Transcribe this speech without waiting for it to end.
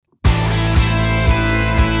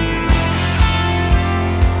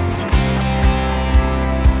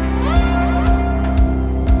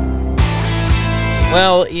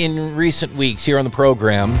Well, in recent weeks here on the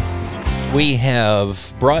program, we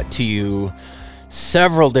have brought to you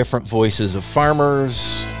several different voices of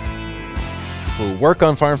farmers who work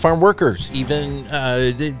on farm workers, even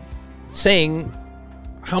saying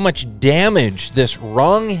how much damage this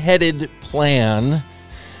wrong-headed plan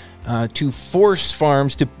to force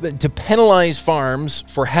farms, to penalize farms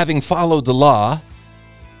for having followed the law,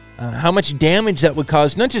 how much damage that would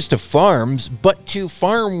cause, not just to farms, but to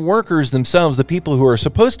farm workers themselves, the people who are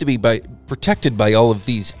supposed to be protected by all of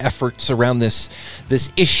these efforts around this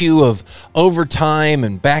issue of overtime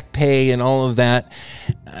and back pay and all of that.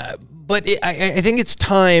 But I think it's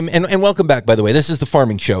time, and welcome back, by the way. This is the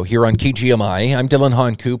Farming Show here on KGMI. I'm Dylan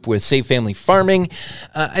Honcoop with Save Family Farming.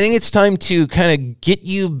 I think it's time to kind of get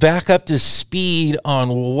you back up to speed on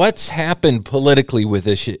what's happened politically with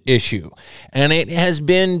this issue. And it has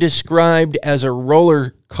been described as a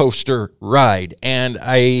roller coaster ride. And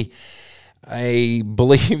I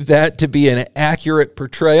believe that to be an accurate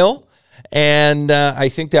portrayal. And I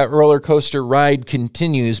think that roller coaster ride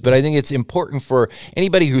continues, but I think it's important for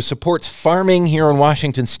anybody who supports farming here in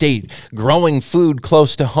Washington State, growing food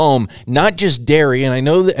close to home, not just dairy. And I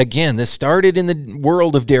know that, again, this started in the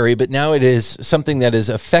world of dairy, but now it is something that is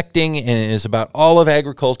affecting and is about all of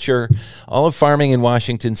agriculture, all of farming in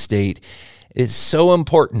Washington State. It's so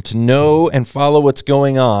important to know and follow what's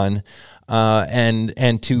going on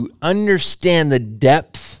and to understand the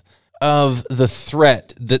depth of the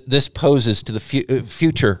threat that this poses to the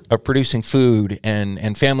future of producing food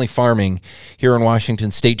and family farming here in Washington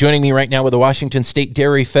State. Joining me right now with the Washington State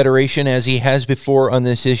Dairy Federation, as he has before on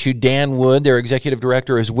this issue, Dan Wood, their executive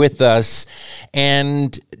director, is with us.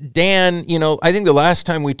 And Dan, I think the last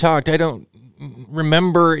time we talked, I don't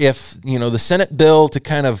remember if, the Senate bill to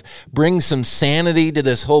kind of bring some sanity to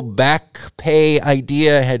this whole back pay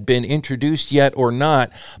idea had been introduced yet or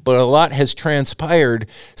not, but a lot has transpired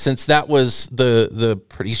since that was the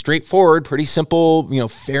pretty straightforward, pretty simple,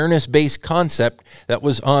 fairness-based concept that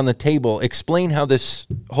was on the table. Explain how this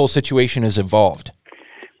whole situation has evolved.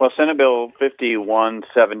 Well, Senate Bill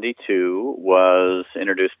 5172 was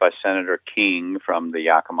introduced by Senator King from the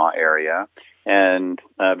Yakima area. And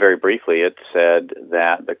very briefly, it said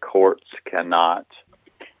that the courts cannot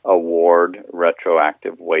award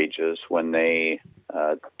retroactive wages when they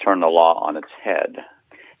turn the law on its head.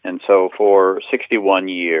 And so for 61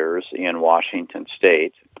 years in Washington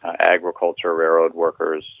State, agriculture, railroad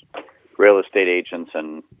workers, real estate agents,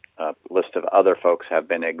 and a list of other folks have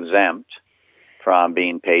been exempt from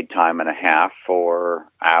being paid time and a half for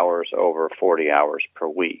hours over 40 hours per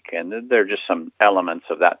week. And there are just some elements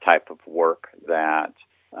of that type of work that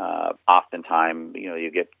oftentimes, you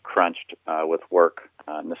get crunched with work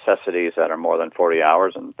necessities that are more than 40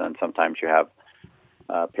 hours, and then sometimes you have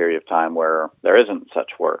a period of time where there isn't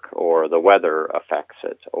such work, or the weather affects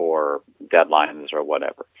it, or deadlines or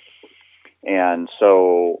whatever. And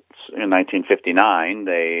so in 1959,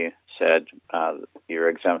 they said you're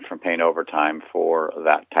exempt from paying overtime for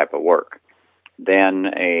that type of work.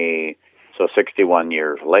 Then, 61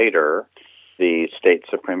 years later, the state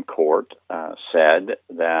Supreme Court said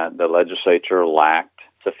that the legislature lacked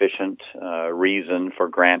sufficient reason for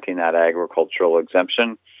granting that agricultural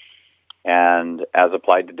exemption, and as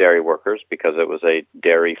applied to dairy workers, because it was a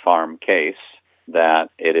dairy farm case, that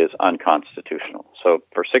it is unconstitutional. So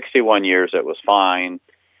for 61 years, it was fine.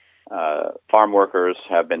 Farm workers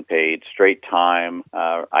have been paid straight time.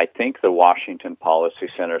 I think the Washington Policy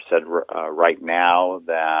Center said right now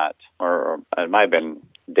that, or it might have been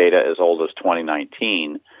data as old as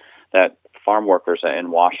 2019, that farm workers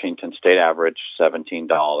in Washington State average $17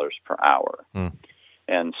 per hour.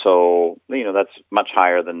 And so, that's much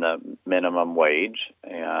higher than the minimum wage.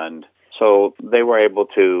 And so they were able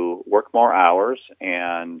to work more hours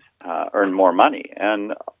and earn more money.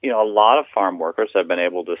 And, a lot of farm workers have been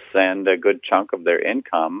able to send a good chunk of their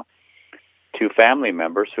income to family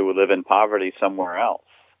members who live in poverty somewhere else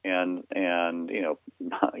and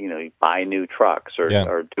buy new trucks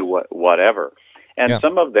or do whatever. And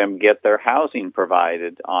some of them get their housing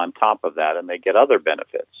provided on top of that, and they get other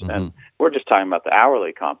benefits. Mm-hmm. And we're just talking about the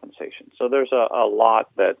hourly compensation. So there's a lot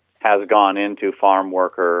that has gone into farm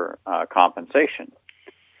worker compensation.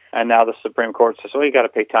 And now the Supreme Court says, you got to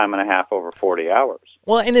pay time and a half over 40 hours.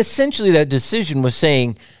 Well, and essentially that decision was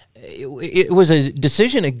saying it was a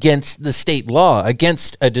decision against the state law,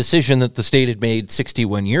 against a decision that the state had made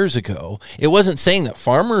 61 years ago. It wasn't saying that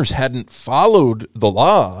farmers hadn't followed the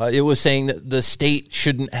law. It was saying that the state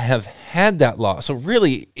shouldn't have had that law. So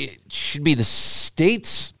really, it should be the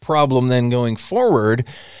state's problem then going forward.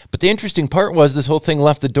 But the interesting part was this whole thing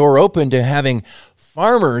left the door open to having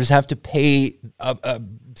farmers have to pay a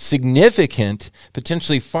significant,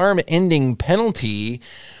 potentially farm-ending penalty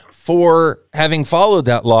for having followed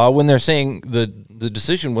that law when they're saying the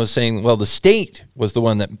decision was saying, well, the state was the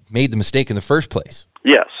one that made the mistake in the first place.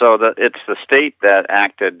 Yeah, so it's the state that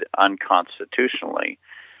acted unconstitutionally.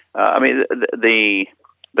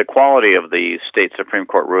 The quality of the state Supreme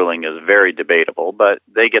Court ruling is very debatable, but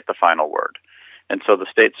they get the final word. And so the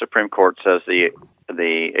state Supreme Court says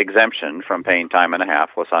the exemption from paying time and a half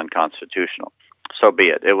was unconstitutional. So be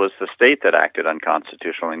it. It was the state that acted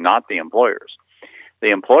unconstitutionally, not the employers.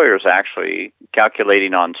 The employers, actually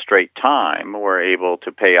calculating on straight time, were able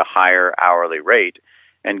to pay a higher hourly rate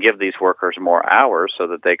and give these workers more hours so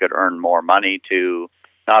that they could earn more money to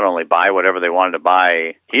not only buy whatever they wanted to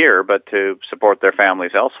buy here, but to support their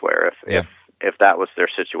families elsewhere if that was their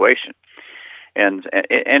situation. And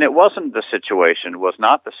it wasn't the situation, was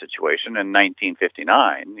not the situation in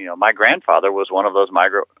 1959. You know, my grandfather was one of those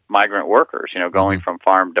migrant workers, going from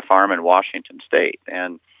farm to farm in Washington State.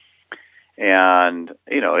 And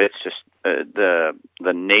it's just the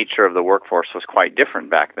nature of the workforce was quite different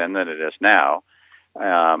back then than it is now.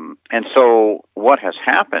 And so what has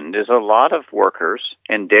happened is a lot of workers,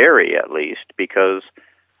 in dairy at least, because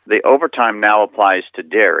the overtime now applies to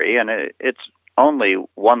dairy, and it's only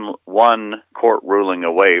one court ruling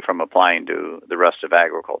away from applying to the rest of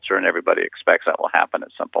agriculture, and everybody expects that will happen at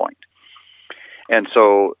some point. And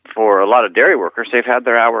so for a lot of dairy workers, they've had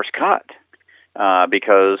their hours cut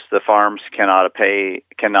because the farms cannot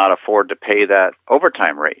afford to pay that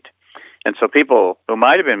overtime rate. And so people who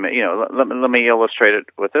might have been, let me illustrate it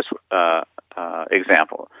with this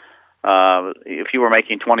example. If you were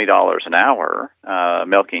making $20 an hour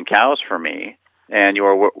milking cows for me, and you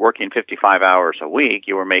were working 55 hours a week,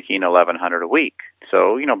 you were making $1,100 a week.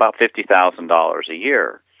 So, about $50,000 a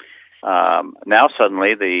year. Now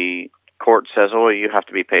suddenly the court says, oh, you have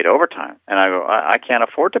to be paid overtime. And I go, I can't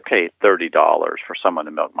afford to pay $30 for someone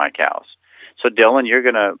to milk my cows. So, Dylan, you're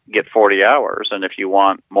going to get 40 hours, and if you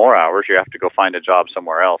want more hours, you have to go find a job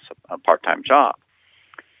somewhere else, a part-time job.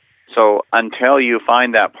 So until you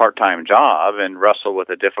find that part-time job and wrestle with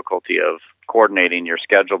the difficulty of coordinating your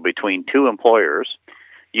schedule between two employers,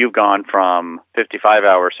 you've gone from 55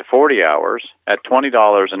 hours to 40 hours. At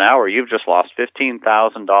 $20 an hour, you've just lost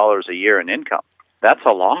 $15,000 a year in income. That's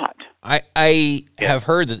a lot. I have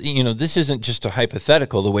heard that, this isn't just a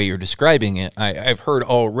hypothetical the way you're describing it. I've heard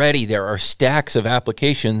already there are stacks of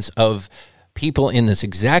applications of people in this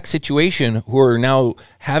exact situation who are now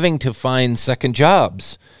having to find second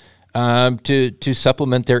jobs to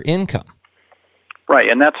supplement their income. Right,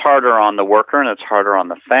 and that's harder on the worker and it's harder on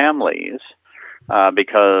the families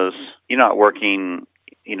because you're not working,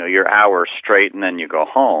 your hours straight and then you go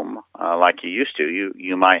home like you used to.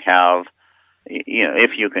 You might have,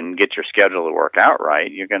 if you can get your schedule to work out right,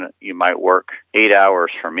 you might work 8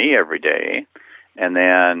 hours for me every day, and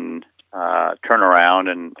then turn around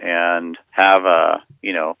and have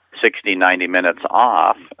 60, 90 minutes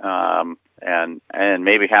off, and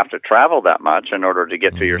maybe have to travel that much in order to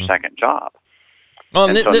get to your second job. Well,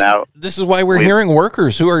 now this is why we're hearing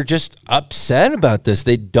workers who are just upset about this.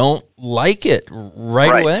 They don't like it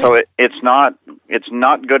right away. So it's not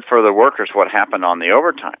good for the workers what happened on the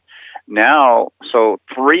overtime. Now, so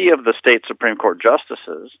 3 of the state Supreme Court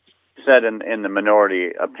justices said in the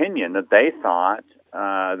minority opinion that they thought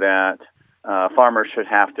that farmers should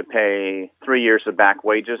have to pay 3 years of back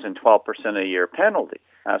wages and 12% a year penalty.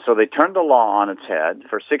 So they turned the law on its head.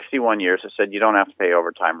 For 61 years, it said you don't have to pay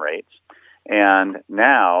overtime rates. And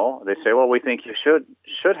now they say, well, we think you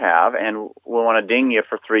should have, and we want to ding you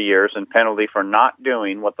for 3 years and penalty for not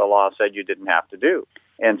doing what the law said you didn't have to do.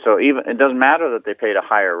 And so even it doesn't matter that they paid a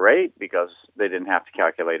higher rate because they didn't have to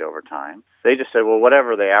calculate overtime. They just said, well,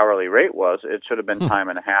 whatever the hourly rate was, it should have been time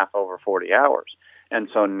and a half over 40 hours. And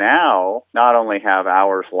so now, not only have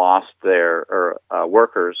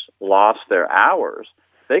workers lost their hours,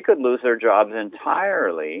 they could lose their jobs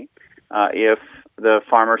entirely if the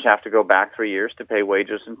farmers have to go back 3 years to pay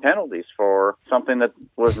wages and penalties for something that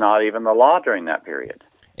was not even the law during that period.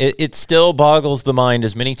 It still boggles the mind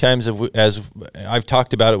as many times as I've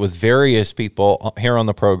talked about it with various people here on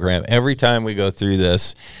the program. Every time we go through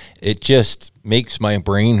this, it just makes my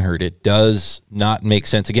brain hurt. It does not make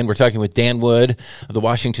sense. Again, we're talking with Dan Wood of the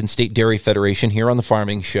Washington State Dairy Federation here on the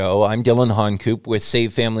Farming Show. I'm Dylan Honcoop with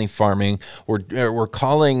Save Family Farming. We're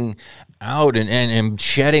calling out and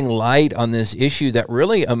shedding light on this issue that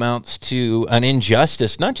really amounts to an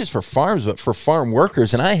injustice, not just for farms, but for farm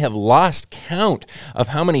workers. And I have lost count of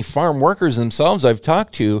how many farm workers themselves I've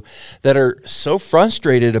talked to that are so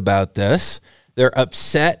frustrated about this. They're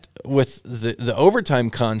upset with the overtime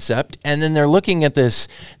concept, and then they're looking at this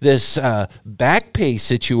back pay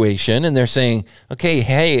situation, and they're saying, okay,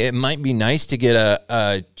 hey, it might be nice to get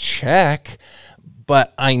a check,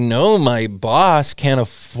 but I know my boss can't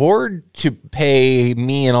afford to pay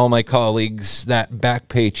me and all my colleagues that back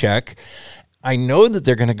pay check. I know that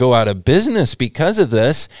they're going to go out of business because of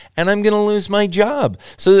this, and I'm going to lose my job.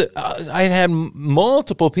 So I've had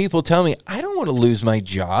multiple people tell me, I don't want to lose my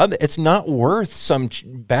job. It's not worth some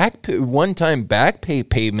one-time back pay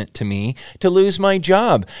payment to me to lose my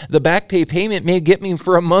job. The back pay payment may get me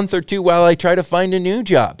for a month or two while I try to find a new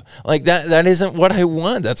job. Like that isn't what I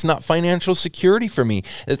want. That's not financial security for me.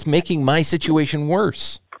 It's making my situation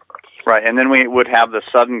worse. Right, and then we would have the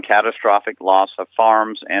sudden catastrophic loss of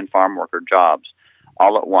farms and farm worker jobs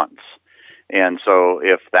all at once. And so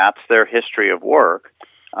if that's their history of work,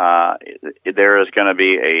 there is going to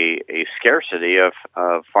be a scarcity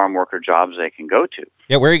of farm worker jobs they can go to.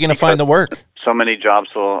 Yeah, where are you going to find the work? So many jobs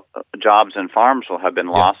and farms will have been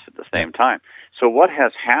lost at the same time. So what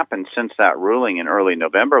has happened since that ruling in early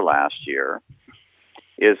November last year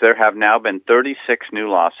is there have now been 36 new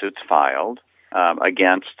lawsuits filed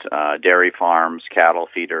against dairy farms, cattle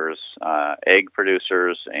feeders, egg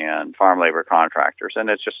producers, and farm labor contractors. And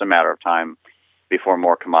it's just a matter of time before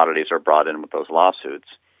more commodities are brought in with those lawsuits.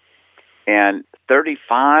 And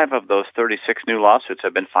 35 of those 36 new lawsuits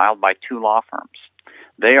have been filed by two law firms.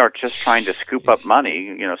 They are just trying to scoop up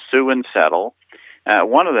money, sue and settle.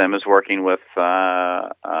 One of them is working with an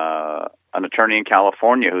attorney in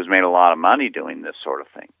California who's made a lot of money doing this sort of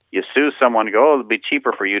thing. You sue someone, it'll be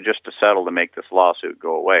cheaper for you just to settle to make this lawsuit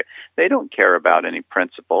go away. They don't care about any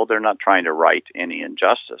principle. They're not trying to right any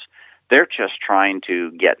injustice. They're just trying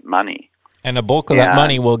to get money. And a bulk of that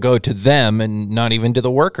money will go to them and not even to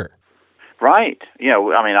the worker. Right.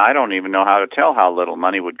 I don't even know how to tell how little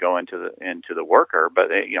money would go into the worker,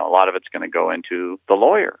 but a lot of it's going to go into the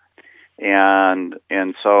lawyer. And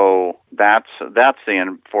so that's the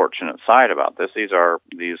unfortunate side about this. These are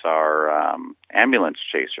ambulance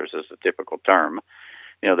chasers, is the typical term.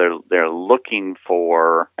 They're looking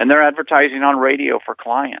for, and they're advertising on radio for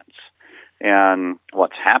clients. And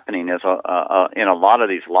what's happening is in a lot of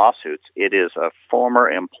these lawsuits, it is a former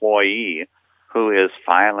employee who is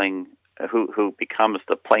filing, who becomes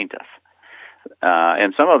the plaintiff.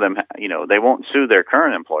 And some of them, they won't sue their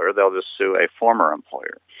current employer; they'll just sue a former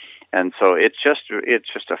employer. And so it's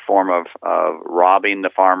just a form of robbing the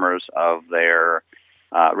farmers of their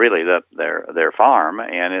their farm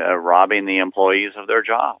and robbing the employees of their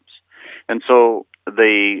jobs. And so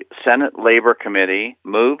the Senate Labor Committee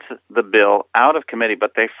moved the bill out of committee,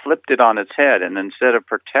 but they flipped it on its head. And instead of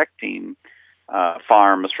protecting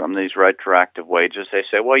farms from these retroactive wages, they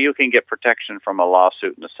say, well, you can get protection from a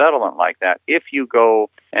lawsuit and a settlement like that if you go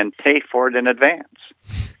and pay for it in advance.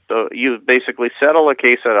 So you basically settle a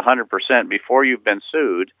case at 100% before you've been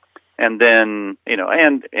sued, and then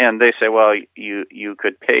and they say, well, you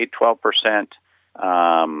could pay 12%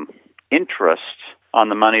 interest on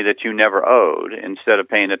the money that you never owed instead of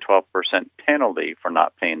paying a 12% penalty for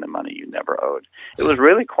not paying the money you never owed. It was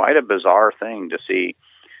really quite a bizarre thing to see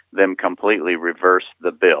them completely reverse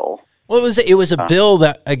the bill. Well, it was a bill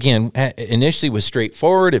that, again, initially was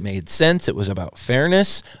straightforward. It made sense. It was about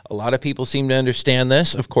fairness. A lot of people seem to understand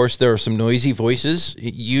this. Of course, there are some noisy voices.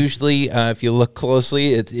 Usually, if you look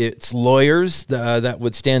closely, it's lawyers that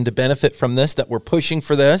would stand to benefit from this, that were pushing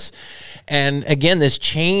for this. And again, this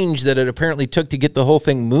change that it apparently took to get the whole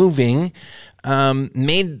thing moving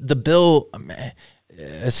made the bill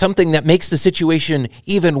something that makes the situation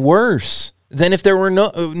even worse than if there were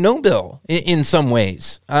no bill in some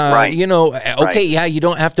ways. Right. Okay, yeah, you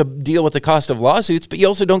don't have to deal with the cost of lawsuits, but you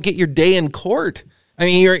also don't get your day in court. I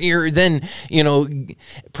mean, you're then,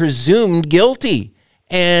 presumed guilty.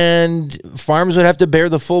 And farms would have to bear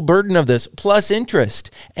the full burden of this, plus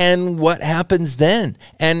interest. And what happens then?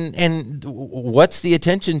 And what's the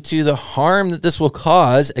attention to the harm that this will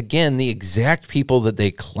cause? Again, the exact people that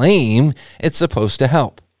they claim it's supposed to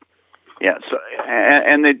help. Yeah, so,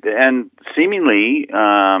 and seemingly,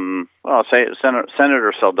 I'll say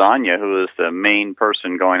Senator Saldana, who is the main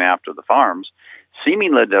person going after the farms,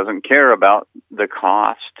 seemingly doesn't care about the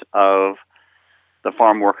cost of the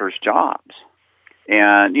farm workers' jobs.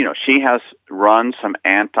 And, she has run some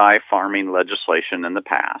anti-farming legislation in the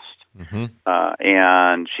past,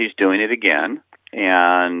 and she's doing it again.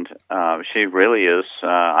 And she really is,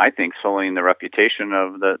 I think, sullying the reputation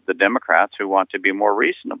of the Democrats who want to be more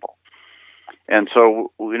reasonable. And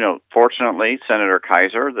so, fortunately, Senator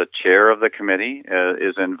Kaiser, the chair of the committee,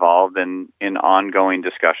 is involved in ongoing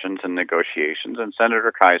discussions and negotiations. And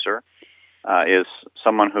Senator Kaiser is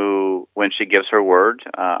someone who, when she gives her word,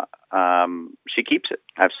 she keeps it.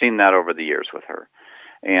 I've seen that over the years with her,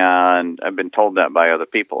 and I've been told that by other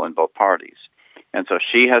people in both parties. And so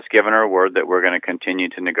she has given her word that we're going to continue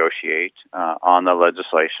to negotiate on the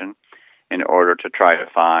legislation in order to try to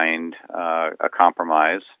find a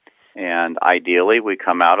compromise. And ideally, we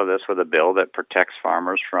come out of this with a bill that protects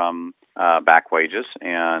farmers from back wages.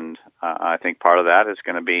 And I think part of that is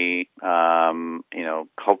going to be,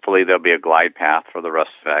 hopefully there'll be a glide path for the rest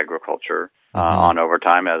of agriculture on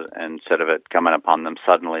overtime instead of it coming upon them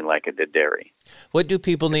suddenly like it did dairy. What do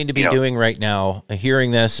people need to be doing right now?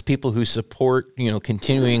 Hearing this, people who support,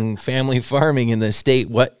 continuing family farming in the state,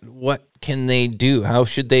 what can they do? What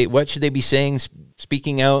should they be saying,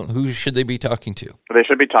 speaking out? Who should they be talking to? They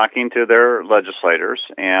should be talking to their legislators,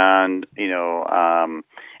 and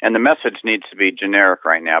and the message needs to be generic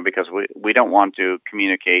right now, because we don't want to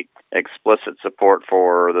communicate explicit support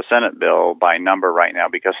for the Senate bill by number right now,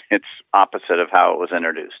 because it's opposite of how it was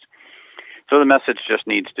introduced. So the message just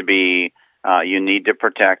needs to be, you need to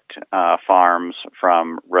protect farms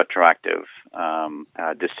from retroactive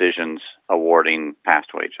decisions awarding past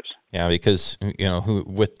wages. Yeah, because,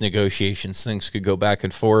 with negotiations, things could go back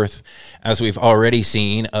and forth. As we've already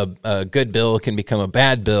seen, a good bill can become a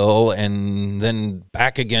bad bill and then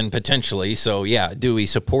back again potentially. So, yeah, do we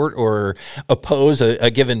support or oppose a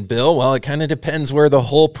given bill? Well, it kind of depends where the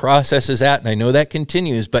whole process is at, and I know that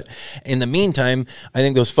continues. But in the meantime, I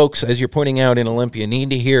think those folks, as you're pointing out in Olympia,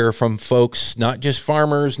 need to hear from folks, not just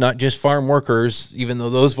farmers, not just farm workers, even though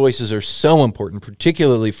those voices are so important,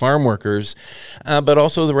 particularly farm workers, but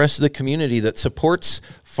also the rest of the community that supports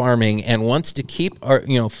farming and wants to keep our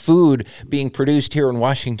food being produced here in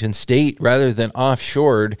Washington State rather than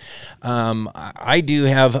offshored. I do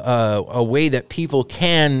have a way that people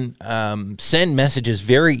can send messages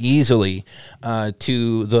very easily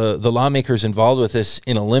to the lawmakers involved with this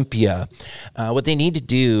in Olympia. What they need to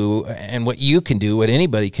do, and what you can do, what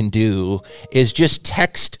anybody can do, is just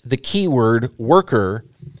text the keyword worker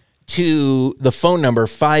to the phone number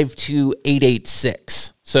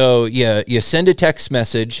 52886. So you send a text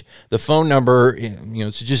message. The phone number,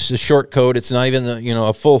 it's just a short code. It's not even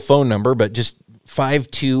a full phone number, but just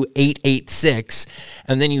 52886,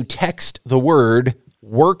 and then you text the word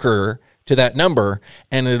worker to that number,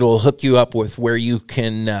 and it'll hook you up with where you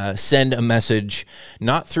can send a message,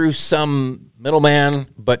 not through some middleman,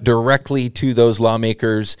 but directly to those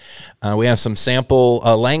lawmakers. We have some sample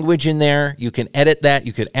language in there. You can edit that.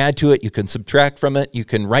 You can add to it. You can subtract from it. You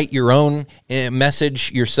can write your own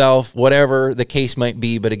message yourself, whatever the case might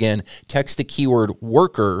be. But again, text the keyword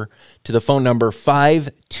worker to the phone number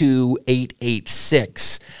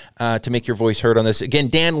 52886 to make your voice heard on this. Again,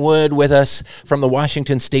 Dan Wood with us from the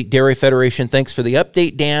Washington State Dairy Federation. Thanks for the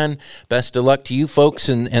update, Dan. Best of luck to you folks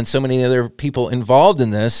and so many other people involved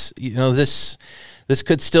in this. This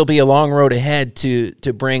could still be a long road ahead to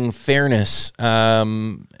bring fairness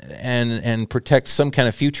and protect some kind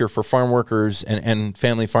of future for farm workers and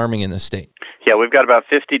family farming in this state. Yeah, we've got about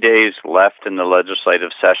 50 days left in the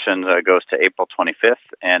legislative session. It goes to April 25th,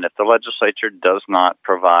 and if the legislature does not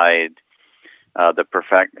provide the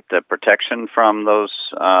protection from those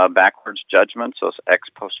backwards judgments, those ex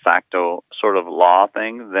post facto sort of law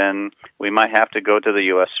thing, then we might have to go to the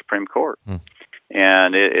U.S. Supreme Court.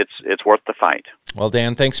 And it's worth the fight. Well,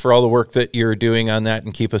 Dan, thanks for all the work that you're doing on that,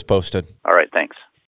 and keep us posted. All right, thanks.